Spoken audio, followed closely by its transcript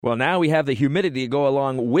Well, now we have the humidity to go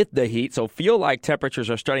along with the heat, so feel-like temperatures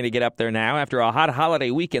are starting to get up there now. After a hot holiday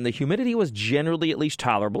weekend, the humidity was generally at least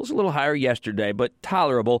tolerable. It was a little higher yesterday, but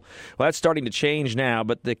tolerable. Well, that's starting to change now,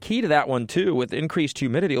 but the key to that one, too, with increased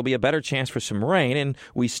humidity, will be a better chance for some rain, and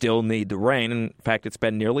we still need the rain. In fact, it's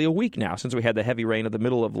been nearly a week now since we had the heavy rain of the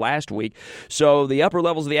middle of last week. So the upper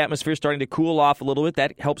levels of the atmosphere starting to cool off a little bit.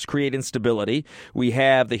 That helps create instability. We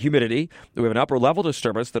have the humidity. We have an upper-level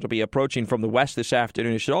disturbance that will be approaching from the west this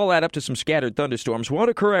afternoon. It should all add up to some scattered thunderstorms. Won't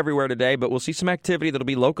occur everywhere today, but we'll see some activity that'll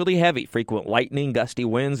be locally heavy. Frequent lightning, gusty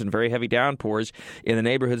winds, and very heavy downpours in the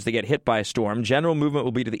neighborhoods that get hit by a storm. General movement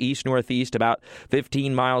will be to the east-northeast, about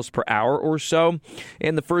 15 miles per hour or so.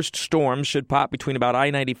 And the first storms should pop between about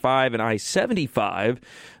I-95 and I-75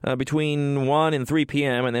 between 1 and 3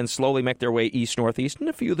 p.m. and then slowly make their way east-northeast. And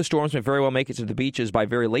a few of the storms may very well make it to the beaches by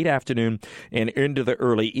very late afternoon and into the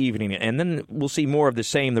early evening. And then we'll see more of the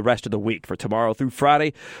same the rest of the week. For tomorrow through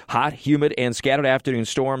Friday, hot, humid, and scattered afternoon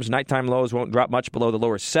storms. Nighttime lows won't drop much below the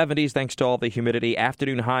lower 70s thanks to all the humidity.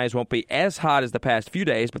 Afternoon highs won't be as hot as the past few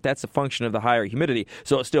days, but that's a function of the higher humidity,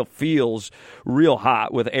 so it still feels real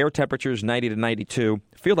hot with air temperatures 90 to 92,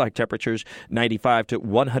 feel-like temperatures 95 to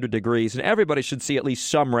 100 degrees, and everybody should see at least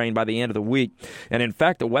some rain by the end of the week. And in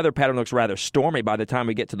fact, the weather pattern looks rather stormy by the time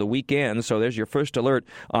we get to the weekend, so there's your first alert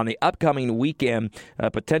on the upcoming weekend.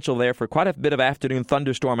 Potential there for quite a bit of afternoon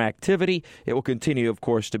thunderstorm activity. It will continue, of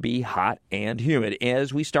course, to be hot and humid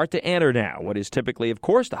as we start to enter now what is typically, of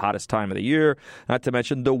course, the hottest time of the year, not to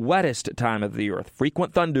mention the wettest time of the year.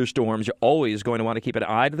 Frequent thunderstorms. You're always going to want to keep an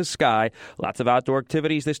eye to the sky. Lots of outdoor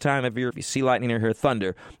activities this time of year. If you see lightning or hear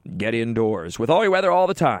thunder, get indoors. With all your weather all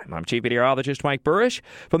the time, I'm Chief Meteorologist Mike Buresh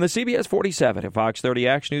from the CBS 47 at Fox 30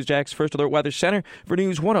 Action News Jack's First Alert Weather Center for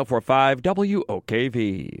News 104.5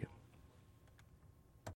 WOKV.